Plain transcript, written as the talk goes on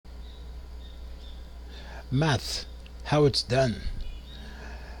math, how it's done.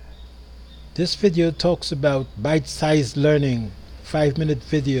 This video talks about bite-sized learning, 5-minute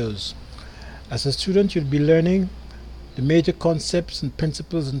videos. As a student, you'll be learning the major concepts and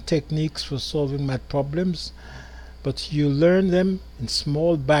principles and techniques for solving math problems, but you learn them in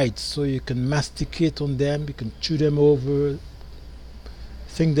small bites so you can masticate on them, you can chew them over,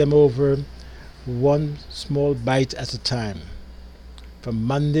 think them over, one small bite at a time, from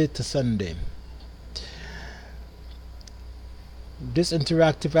Monday to Sunday. This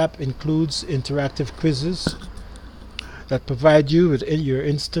interactive app includes interactive quizzes that provide you with your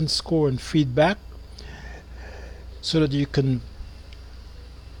instant score and feedback so that you can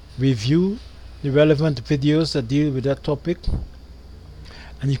review the relevant videos that deal with that topic,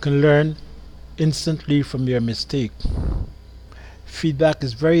 and you can learn instantly from your mistake. Feedback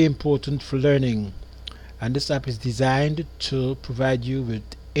is very important for learning, and this app is designed to provide you with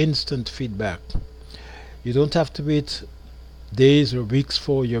instant feedback. You don't have to wait days or weeks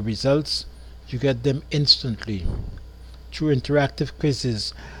for your results. You get them instantly through interactive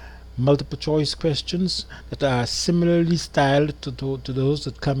quizzes, multiple choice questions that are similarly styled to those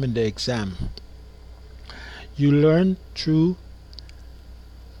that come in the exam. You learn through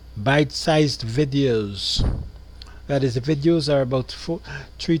bite-sized videos. That is, the videos are about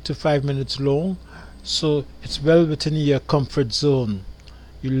 3 to 5 minutes long, so it's well within your comfort zone.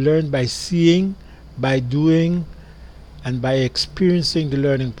 You learn by seeing, by doing, and by experiencing the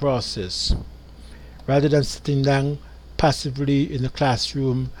learning process, rather than sitting down passively in the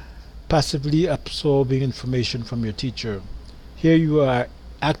classroom, passively absorbing information from your teacher. Here you are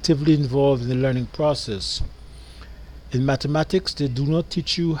actively involved in the learning process. In mathematics, they do not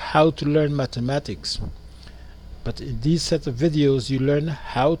teach you how to learn mathematics, but in these set of videos you learn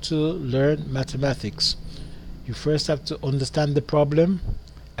how to learn mathematics. You first have to understand the problem,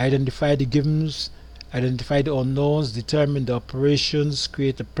 identify the givens, identify the unknowns, determine the operations,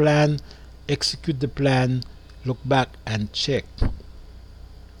 create a plan, execute the plan, look back and check.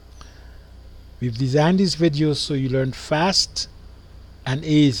 We've designed these videos so you learn fast and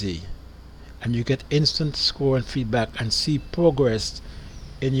easy, and you get instant score and feedback and see progress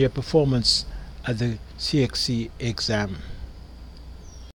in your performance at the CXC exam.